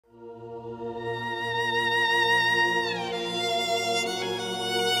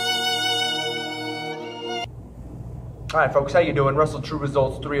All right, folks, how you doing?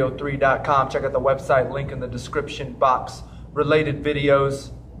 RussellTrueResults303.com. Check out the website, link in the description box. Related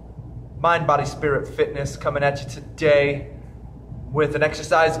videos, mind, body, spirit, fitness, coming at you today with an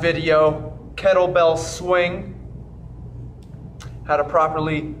exercise video, kettlebell swing, how to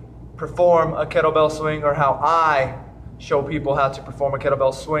properly perform a kettlebell swing, or how I show people how to perform a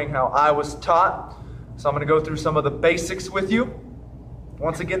kettlebell swing, how I was taught. So I'm going to go through some of the basics with you.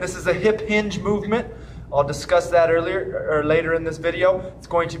 Once again, this is a hip hinge movement. I'll discuss that later in this video. It's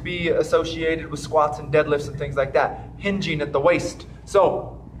going to be associated with squats and deadlifts and things like that. Hinging at the waist.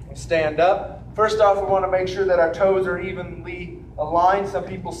 So, stand up. First off, we want to make sure that our toes are evenly aligned. Some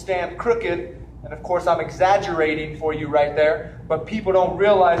people stand crooked, and of course I'm exaggerating for you right there, but people don't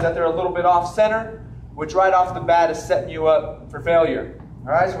realize that they're a little bit off center, which right off the bat is setting you up for failure. All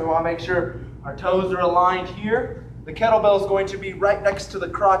right, so we want to make sure our toes are aligned here. The kettlebell is going to be right next to the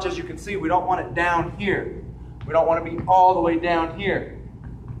crotch, as you can see. We don't want it down here. We don't want to be all the way down here.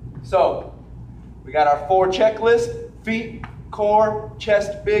 So, we got our 4 checklist: feet, core,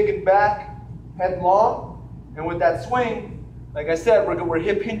 chest big and back, head long. And with that swing, like I said, we're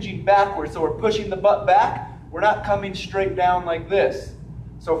hip hinging backwards, so we're pushing the butt back. We're not coming straight down like this.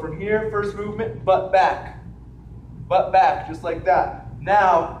 So from here, first movement, butt back, just like that.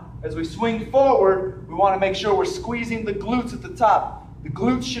 Now, as we swing forward, we want to make sure we're squeezing the glutes at the top. The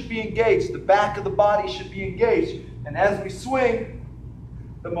glutes should be engaged. The back of the body should be engaged. And as we swing,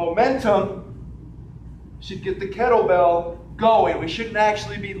 the momentum should get the kettlebell going. We shouldn't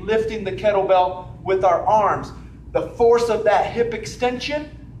actually be lifting the kettlebell with our arms. The force of that hip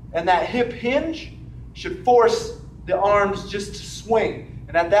extension and that hip hinge should force the arms just to swing.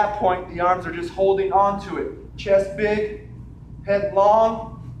 And at that point, the arms are just holding onto it. Chest big, head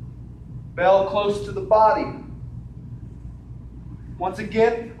long, bell close to the body. Once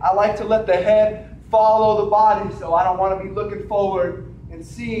again, I like to let the head follow the body, so I don't want to be looking forward and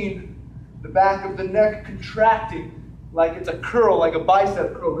seeing the back of the neck contracting like it's a curl, like a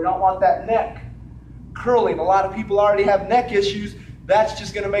bicep curl. We don't want that neck curling. A lot of people already have neck issues. That's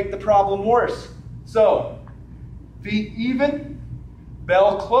just going to make the problem worse. So, feet even,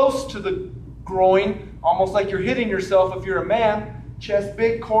 bell close to the groin, almost like you're hitting yourself if you're a man. Chest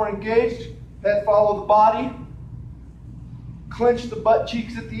big, core engaged, head follow the body. Clench the butt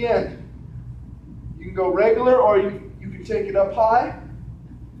cheeks at the end. You can go regular, or you can take it up high,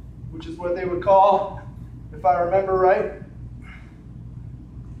 which is what they would call, if I remember right,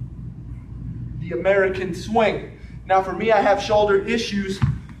 the American swing. Now for me, I have shoulder issues.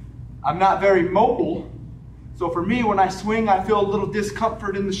 I'm not very mobile. So for me, when I swing, I feel a little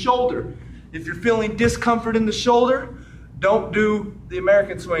discomfort in the shoulder. If you're feeling discomfort in the shoulder, don't do the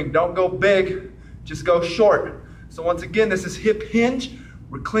American swing. Don't go big, just go short. So once again, this is hip hinge.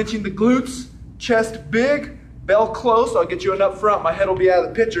 We're clenching the glutes, chest big, bell close. I'll get you an up front. My head will be out of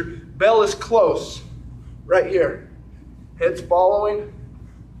the picture. Bell is close, right here. Head's following.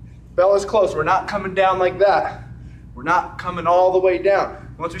 Bell is close. We're not coming down like that. We're not coming all the way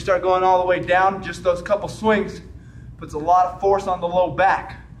down. Once we start going all the way down, just those couple swings puts a lot of force on the low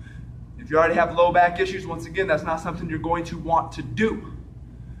back. If you already have low back issues, once again, that's not something you're going to want to do.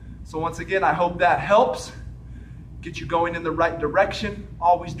 So once again, I hope that helps. Get you going in the right direction.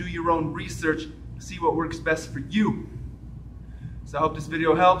 Always do your own research. See what works best for you. So I hope this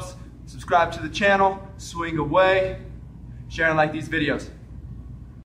video helps. Subscribe to the channel. Swing away. Share and like these videos.